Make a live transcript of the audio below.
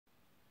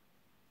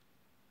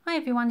Hi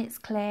everyone, it's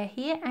Claire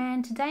here,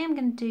 and today I'm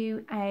going to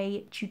do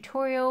a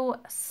tutorial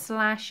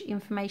 /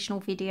 informational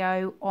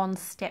video on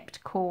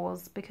stepped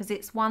cores because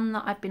it's one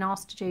that I've been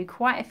asked to do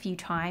quite a few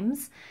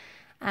times,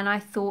 and I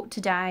thought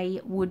today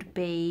would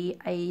be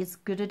as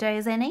good a day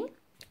as any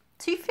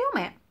to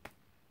film it.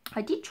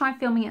 I did try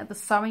filming it at the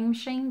sewing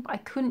machine, but I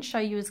couldn't show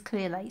you as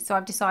clearly, so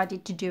I've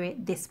decided to do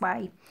it this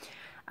way,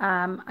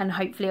 and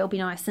hopefully it'll be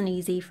nice and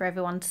easy for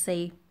everyone to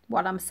see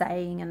what I'm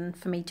saying and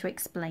for me to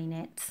explain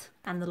it,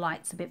 and the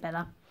light's a bit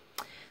better.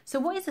 So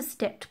what is a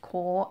stepped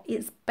core?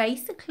 It's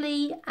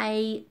basically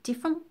a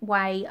different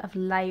way of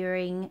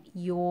layering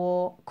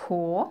your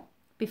core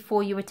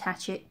before you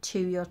attach it to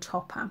your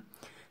topper.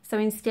 So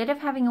instead of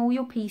having all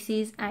your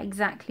pieces at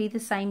exactly the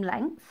same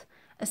length,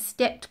 a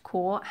stepped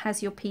core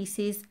has your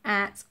pieces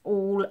at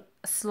all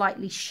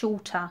slightly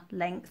shorter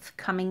length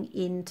coming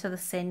into the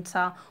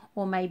center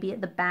or maybe at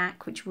the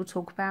back, which we'll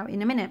talk about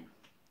in a minute.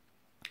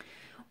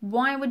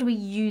 Why would we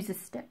use a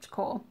stepped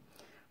core?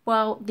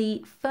 Well,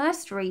 the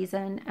first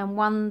reason, and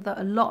one that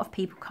a lot of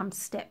people come to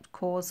stepped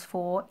cores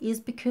for, is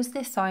because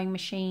their sewing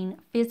machine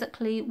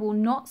physically will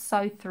not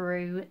sew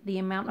through the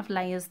amount of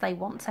layers they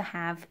want to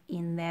have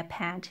in their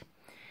pad.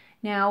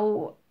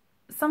 Now,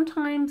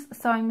 sometimes a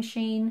sewing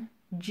machine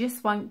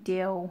just won't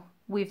deal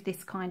with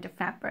this kind of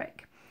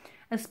fabric,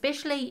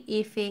 especially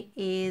if it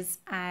is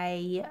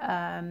a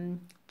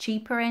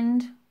cheaper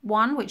end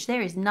one, which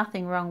there is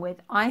nothing wrong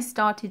with. I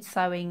started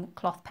sewing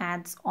cloth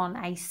pads on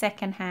a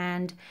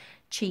second-hand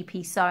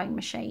cheapy sewing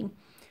machine,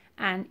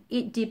 and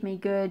it did me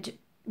good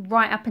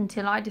right up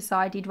until I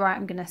decided, right,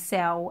 I'm going to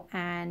sell,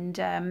 and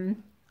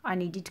I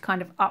needed to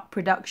kind of up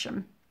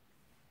production.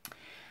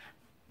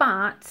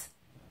 But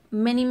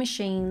many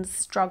machines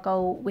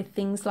struggle with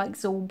things like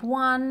Zorb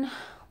 1,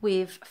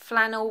 with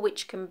flannel,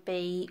 which can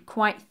be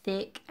quite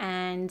thick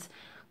and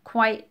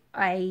quite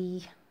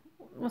a,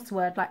 what's the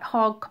word, like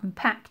hard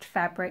compact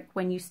fabric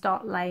when you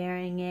start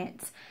layering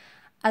it,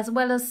 as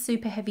well as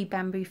super heavy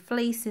bamboo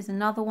fleece is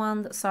another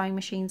one that sewing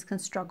machines can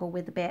struggle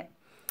with a bit.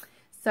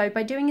 So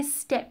by doing a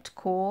stepped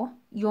core,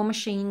 your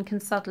machine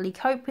can suddenly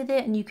cope with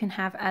it and you can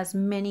have as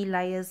many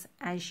layers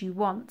as you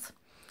want.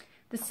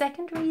 The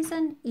second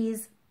reason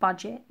is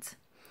budget.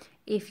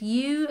 If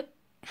you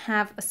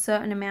have a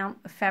certain amount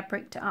of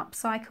fabric to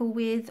upcycle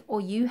with,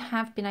 or you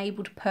have been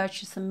able to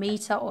purchase 1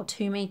 meter or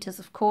 2 meters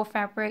of core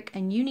fabric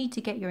and you need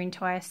to get your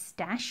entire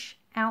stash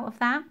out of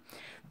that,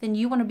 then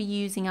you want to be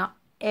using up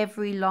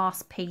every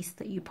last piece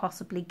that you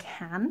possibly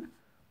can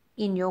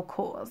in your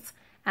cores,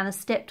 and a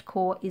stepped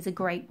core is a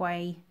great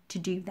way to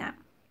do that.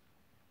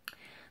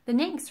 The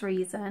next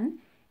reason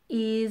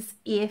is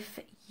if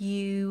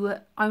you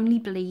only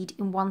bleed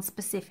in one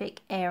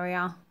specific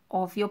area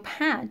of your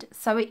pad.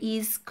 So it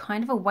is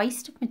kind of a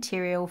waste of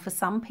material for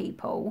some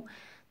people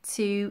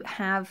to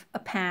have a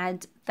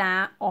pad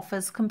that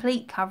offers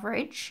complete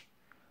coverage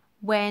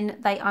when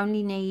they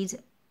only need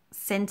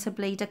center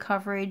bleeder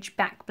coverage,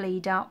 back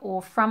bleeder or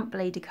front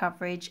bleeder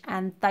coverage,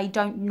 and they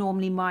don't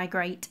normally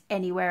migrate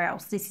anywhere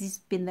else. This has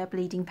been their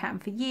bleeding pattern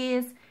for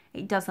years,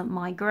 it doesn't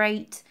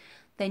migrate.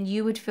 Then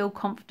you would feel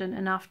confident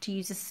enough to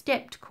use a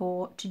stepped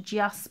core to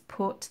just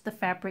put the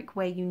fabric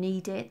where you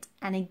need it,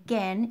 and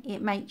again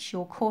it makes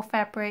your core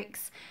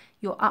fabrics,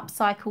 your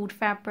upcycled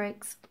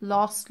fabrics,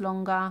 last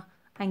longer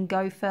and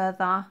go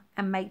further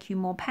and make you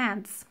more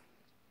pads.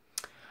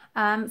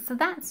 So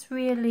that's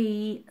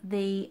really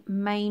the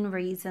main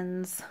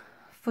reasons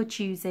for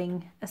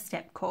choosing a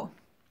stepped core.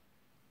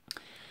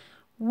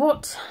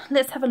 Let's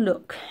have a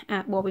look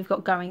at what we've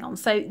got going on.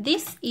 So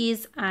this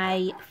is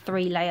a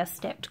 3-layer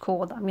stepped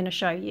core that I'm going to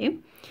show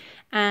you,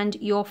 and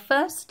your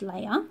first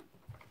layer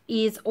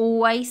is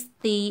always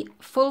the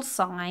full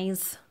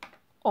size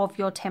of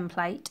your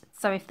template.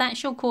 So if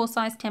that's your core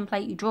size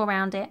template, you draw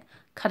around it,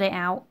 cut it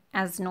out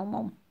as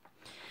normal.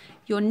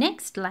 Your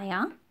next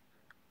layer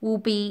will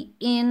be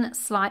in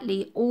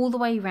slightly all the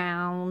way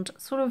round,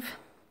 sort of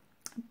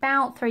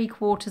about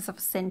 3/4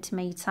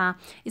 centimetre.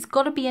 It's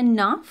got to be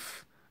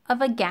enough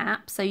of a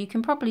gap, so you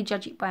can probably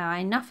judge it by eye,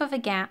 enough of a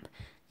gap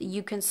that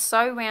you can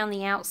sew around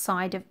the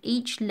outside of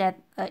each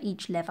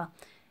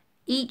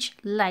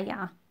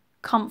layer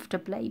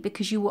comfortably,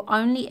 because you will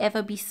only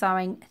ever be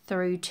sewing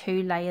through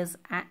 2 layers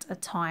at a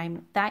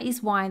time. That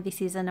is why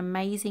this is an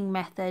amazing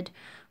method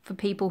for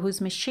people whose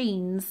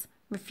machines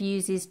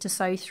refuses to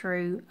sew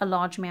through a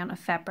large amount of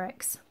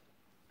fabrics.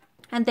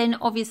 And then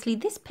obviously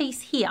this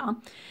piece here,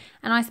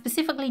 and I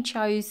specifically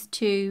chose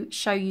to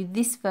show you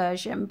this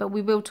version, but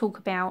we will talk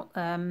about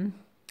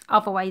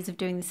other ways of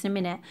doing this in a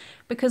minute,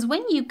 because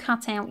when you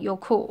cut out your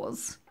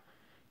cores,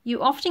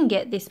 you often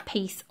get this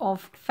piece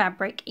of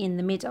fabric in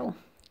the middle.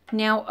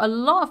 Now, a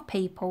lot of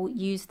people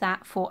use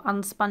that for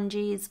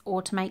unsponges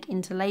or to make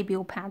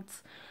interlabial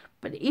pads,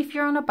 but if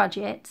you're on a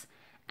budget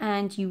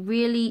and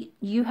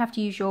you have to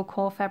use your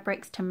core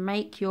fabrics to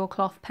make your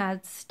cloth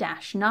pads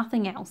stash,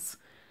 nothing else,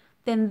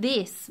 then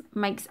this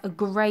makes a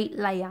great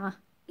layer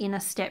in a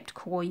stepped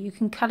core. You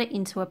can cut it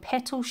into a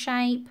petal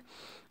shape.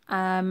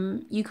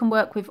 You can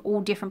work with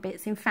all different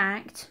bits. In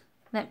fact,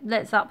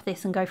 let's up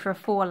this and go for a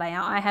 4-layer.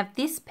 I have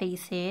this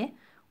piece here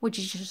which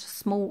is just a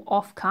small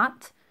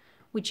offcut,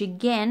 which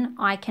again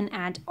I can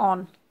add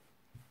on.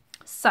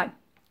 So,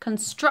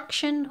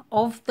 construction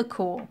of the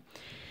core.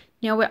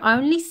 Now we're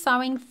only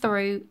sewing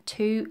through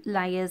 2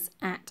 layers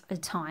at a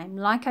time.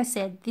 Like I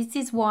said, this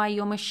is why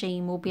your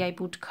machine will be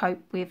able to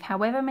cope with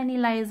however many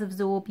layers of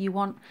Zorb you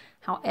want,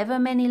 however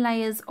many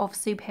layers of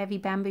super heavy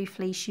bamboo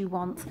fleece you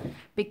want,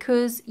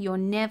 because you're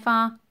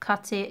never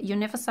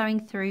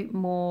sewing through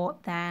more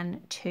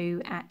than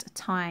 2 at a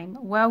time.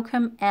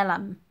 Welcome,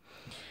 Ellen.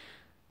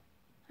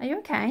 Are you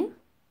okay?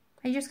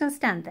 Are you just going to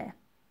stand there?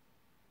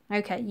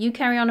 Okay, you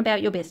carry on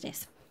about your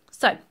business.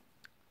 So,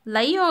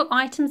 lay your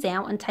items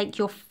out and take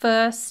your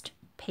first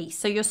piece.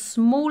 So your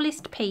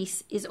smallest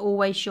piece is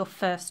always your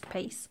first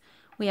piece.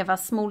 We have our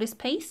smallest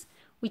piece.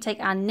 We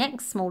take our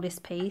next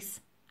smallest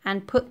piece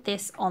and put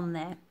this on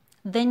there.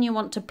 Then you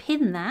want to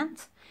pin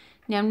that.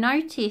 Now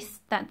notice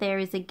that there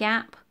is a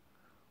gap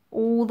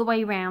all the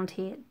way around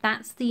here.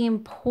 That's the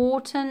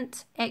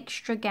important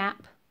extra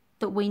gap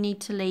that we need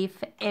to leave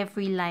for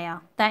every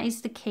layer. That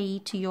is the key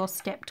to your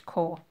stepped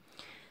core.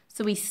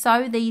 So we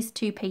sew these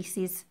 2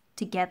 pieces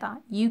together.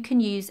 You can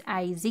use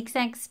a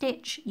zigzag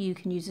stitch, you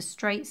can use a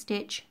straight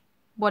stitch,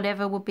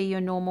 whatever will be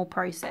your normal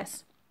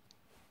process.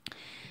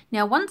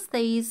 Now once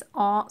these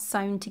are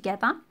sewn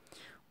together,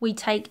 we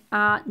take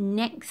our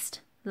next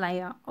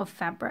layer of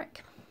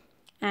fabric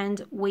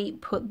and we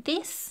put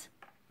this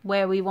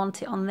where we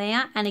want it on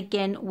there, and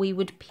again we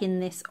would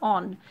pin this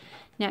on.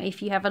 Now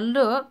if you have a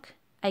look,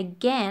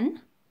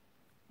 again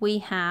we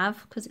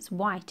have, because it's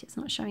white, it's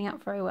not showing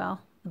up very well.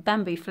 The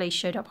bamboo fleece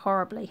showed up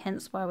horribly,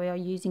 hence why we are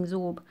using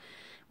Zorb.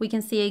 We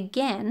can see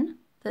again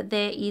that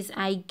there is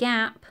a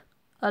gap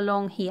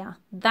along here.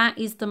 That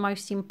is the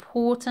most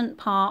important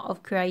part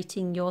of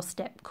creating your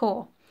step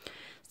core.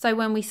 So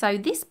when we sew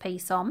this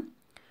piece on,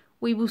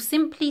 we will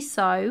simply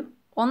sew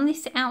on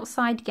this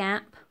outside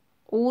gap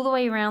all the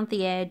way around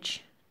the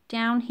edge,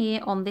 down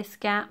here on this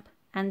gap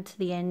and to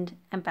the end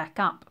and back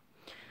up.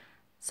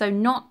 So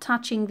not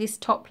touching this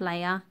top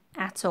layer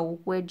at all.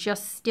 We're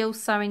just still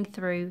sewing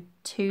through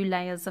 2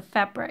 layers of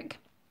fabric.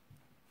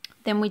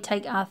 Then we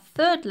take our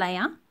 3rd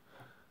layer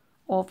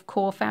of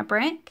core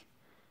fabric,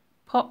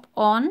 pop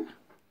on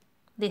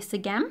this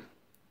again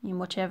in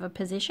whichever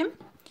position,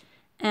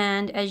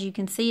 and as you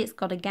can see it's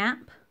got a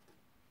gap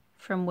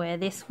from where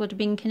this would have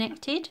been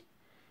connected,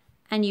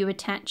 and you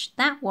attach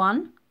that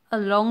one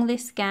along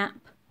this gap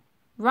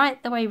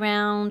right the way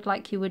round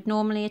like you would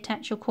normally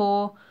attach your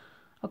core,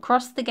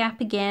 across the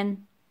gap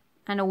again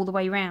and all the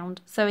way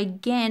round. So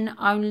again,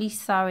 only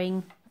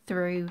sewing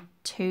through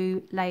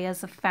 2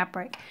 layers of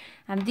fabric,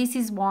 and this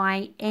is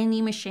why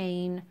any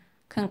machine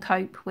can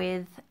cope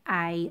with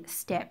a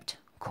stepped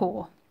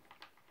core.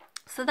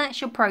 So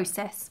that's your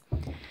process.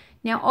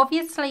 Now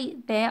obviously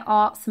there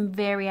are some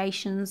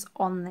variations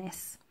on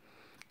this.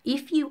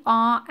 If you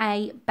are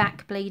a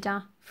back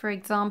bleeder, for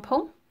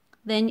example,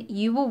 then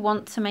you will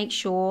want to make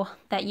sure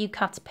that you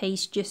cut a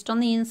piece just on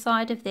the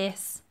inside of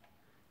this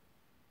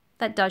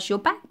that does your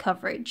back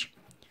coverage.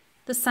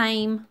 The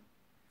same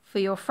for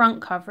your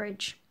front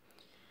coverage.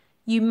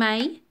 You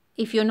may,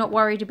 if you're not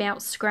worried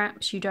about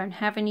scraps, you don't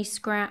have any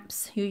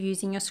scraps, you're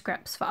using your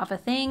scraps for other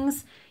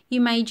things,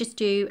 you may just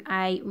do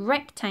a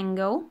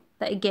rectangle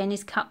that again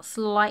is cut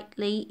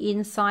slightly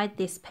inside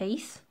this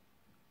piece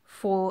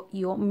for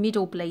your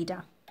middle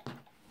bleeder.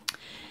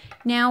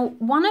 Now,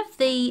 one of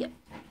the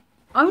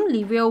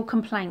only real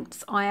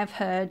complaints I have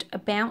heard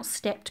about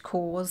stepped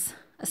cores,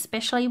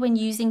 especially when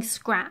using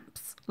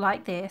scraps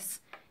like this,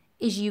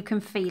 is you can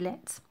feel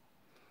it.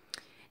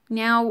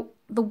 Now,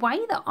 the way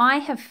that I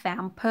have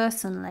found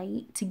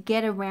personally to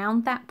get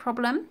around that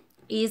problem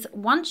is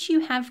once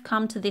you have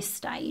come to this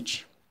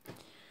stage,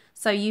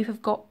 so you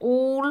have got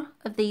all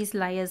of these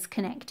layers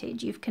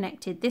connected. You've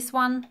connected this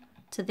one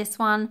to this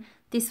one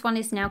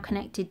is now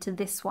connected to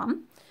this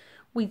one.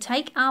 We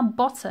take our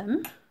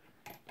bottom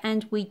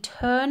and we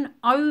turn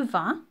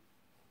over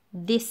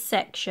this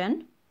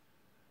section,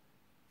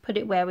 put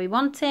it where we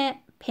want it,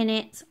 pin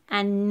it,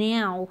 and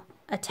now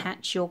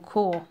attach your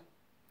core.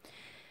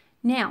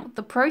 Now,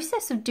 the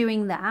process of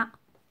doing that,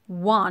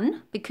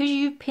 one, because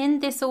you've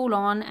pinned this all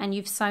on and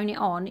you've sewn it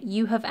on,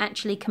 you have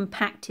actually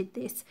compacted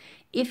this.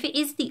 If it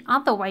is the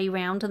other way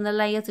round and the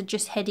layers are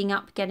just heading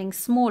up, getting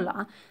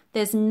smaller,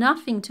 there's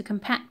nothing to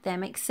compact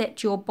them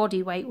except your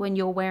body weight when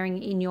you're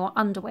wearing it in your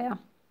underwear.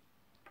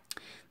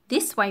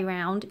 This way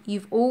round,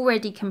 you've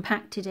already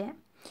compacted it.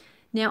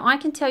 Now, I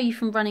can tell you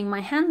from running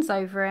my hands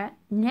over it,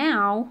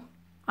 now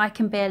I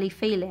can barely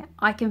feel it.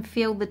 I can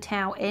feel the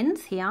towel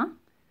ends here,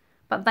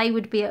 but they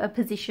would be at a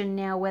position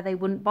now where they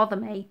wouldn't bother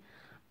me.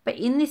 But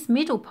in this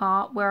middle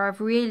part where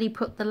I've really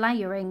put the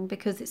layering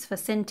because it's for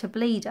centre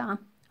bleeder,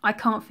 I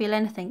can't feel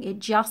anything. It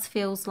just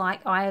feels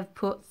like I have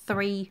put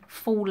 3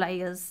 full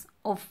layers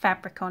of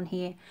fabric on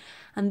here.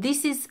 And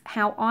this is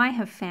how I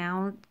have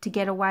found to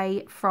get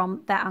away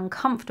from that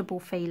uncomfortable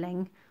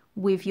feeling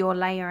with your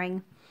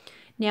layering.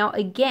 Now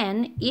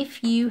again,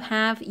 if you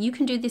have, you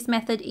can do this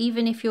method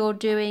even if you're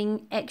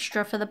doing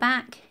extra for the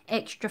back,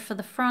 extra for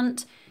the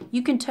front.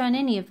 You can turn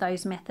any of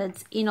those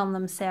methods in on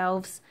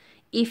themselves.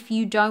 if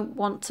you don't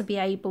want to be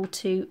able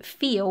to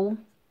feel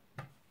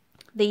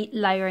the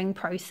layering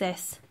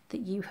process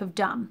that you have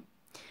done.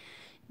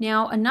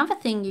 Now, another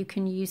thing you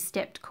can use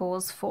stepped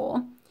cores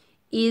for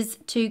is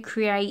to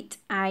create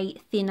a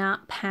thinner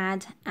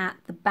pad at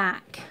the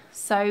back.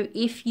 So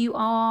if you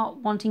are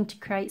wanting to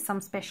create some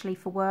specially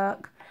for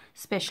work,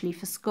 especially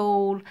for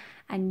school,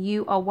 and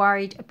you are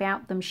worried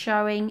about them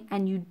showing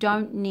and you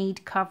don't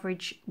need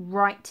coverage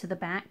right to the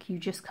back, you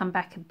just come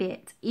back a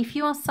bit. If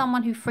you are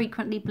someone who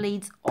frequently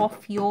bleeds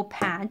off your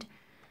pad,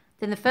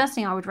 then the first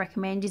thing I would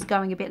recommend is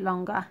going a bit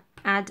longer.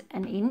 Add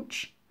an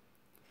inch.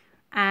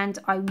 And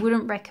I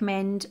wouldn't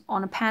recommend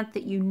on a pad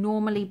that you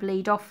normally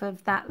bleed off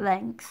of that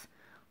length,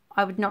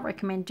 I would not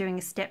recommend doing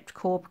a stepped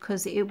core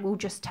because it will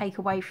just take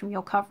away from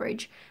your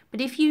coverage. But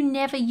if you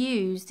never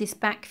use this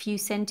back few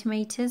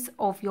centimeters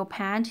of your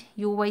pad,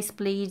 you always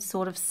bleed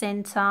sort of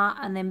center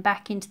and then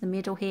back into the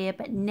middle here,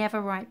 but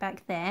never right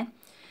back there.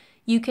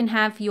 You can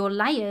have your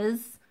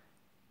layers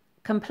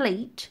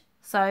complete.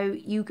 So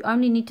you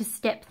only need to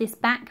step this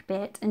back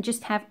bit and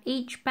just have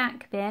each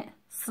back bit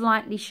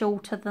slightly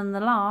shorter than the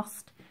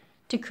last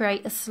to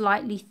create a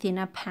slightly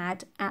thinner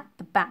pad at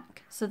the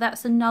back. So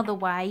that's another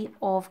way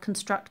of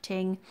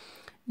constructing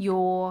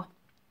your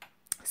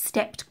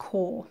stepped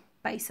core,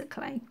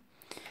 basically.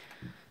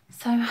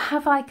 So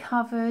have I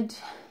covered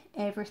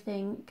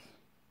everything?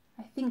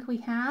 I think we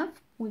have.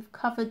 We've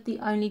covered the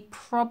only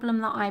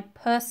problem that I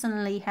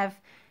personally have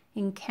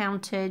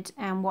encountered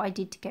and what I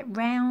did to get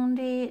round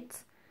it,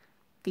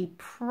 the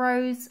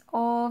pros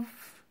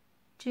of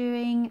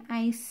doing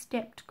a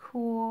stepped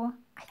core.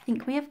 I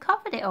think we have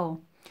covered it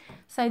all.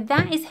 So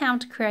that is how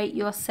to create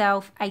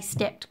yourself a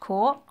stepped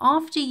core.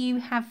 After you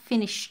have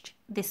finished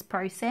this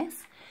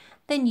process,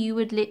 then you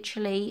would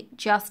literally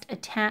just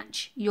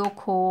attach your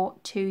core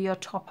to your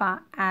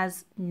topper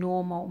as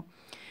normal.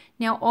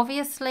 Now,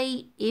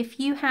 obviously, if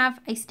you have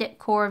a stepped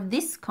core of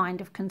this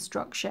kind of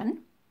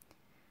construction,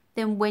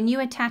 then when you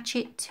attach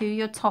it to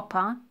your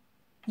topper,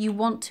 you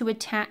want to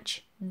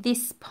attach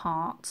this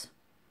part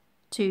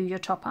to your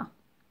topper.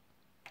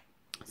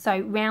 So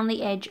round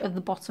the edge of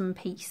the bottom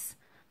piece.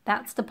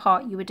 That's the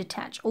part you would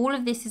attach. All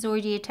of this is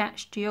already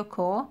attached to your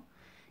core.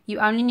 You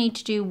only need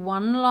to do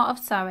one lot of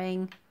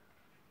sewing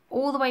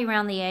all the way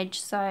around the edge,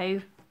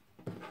 so,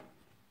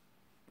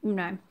 you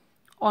know,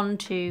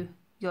 onto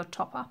your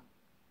topper.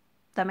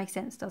 That makes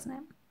sense, doesn't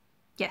it?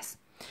 Yes.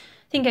 I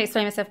think I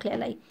explained myself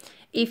clearly.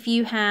 If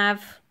you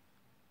have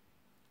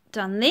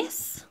done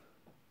this,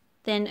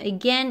 then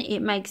again,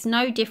 it makes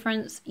no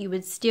difference. You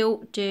would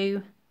still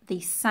do the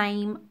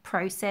same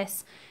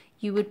process.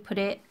 You would put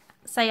it,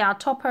 say our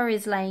topper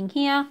is laying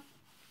here,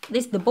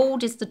 the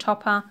board is the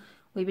topper,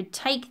 we would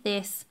take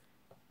this,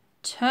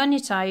 turn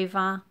it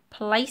over,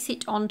 place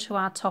it onto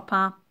our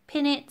topper,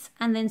 pin it,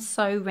 and then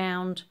sew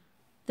round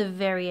the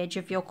very edge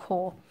of your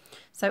core.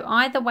 So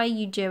either way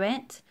you do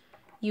it,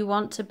 you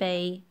want to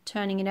be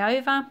turning it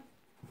over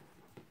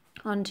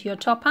onto your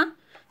topper,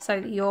 so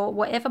that your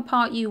whatever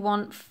part you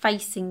want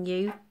facing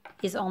you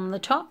is on the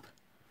top,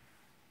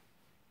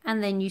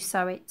 and then you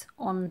sew it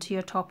onto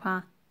your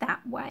topper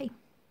that way.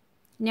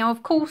 Now,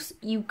 of course,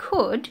 you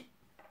could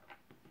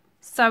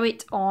sew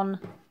it on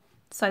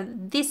so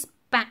this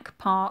back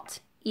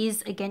part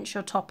is against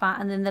your topper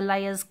and then the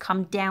layers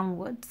come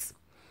downwards.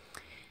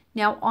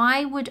 Now,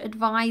 I would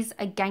advise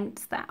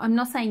against that. I'm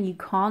not saying you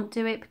can't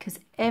do it because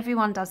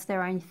everyone does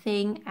their own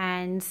thing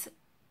and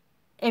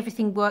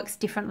everything works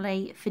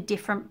differently for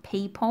different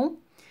people.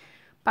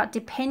 But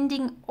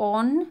depending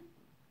on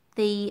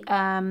the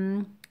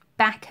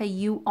backer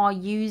you are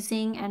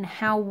using and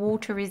how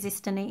water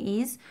resistant it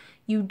is,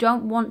 you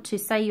don't want to,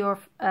 say you're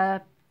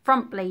a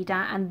front bleeder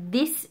and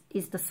this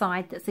is the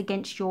side that's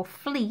against your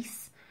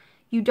fleece,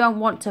 you don't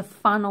want to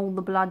funnel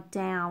the blood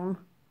down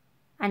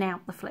and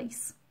out the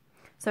fleece.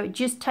 So it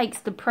just takes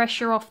the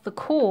pressure off the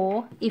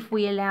core if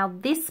we allow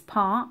this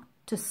part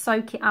to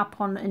soak it up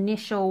on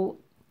initial,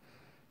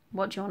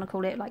 what do you want to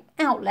call it, like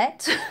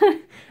outlet,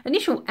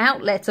 initial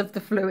outlet of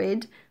the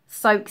fluid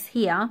soaks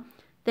here,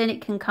 then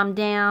it can come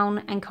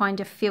down and kind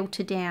of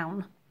filter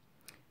down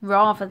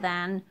rather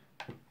than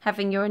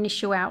having your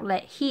initial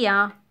outlet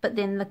here, but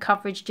then the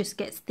coverage just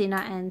gets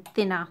thinner and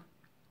thinner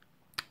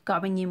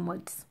going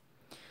inwards.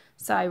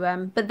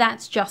 So, but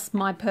that's just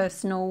my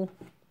personal,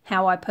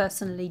 how I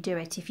personally do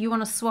it. If you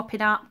want to swap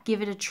it up,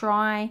 give it a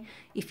try.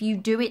 If you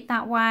do it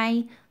that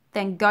way,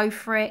 then go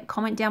for it.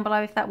 Comment down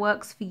below if that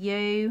works for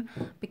you,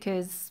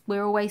 because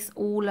we're always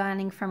all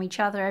learning from each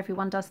other.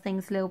 Everyone does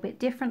things a little bit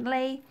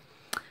differently.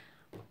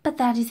 But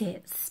that is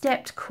it,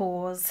 stepped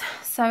cores.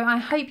 So I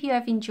hope you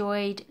have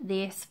enjoyed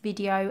this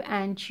video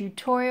and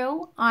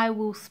tutorial. I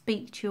will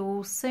speak to you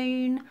all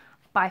soon.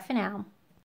 Bye for now.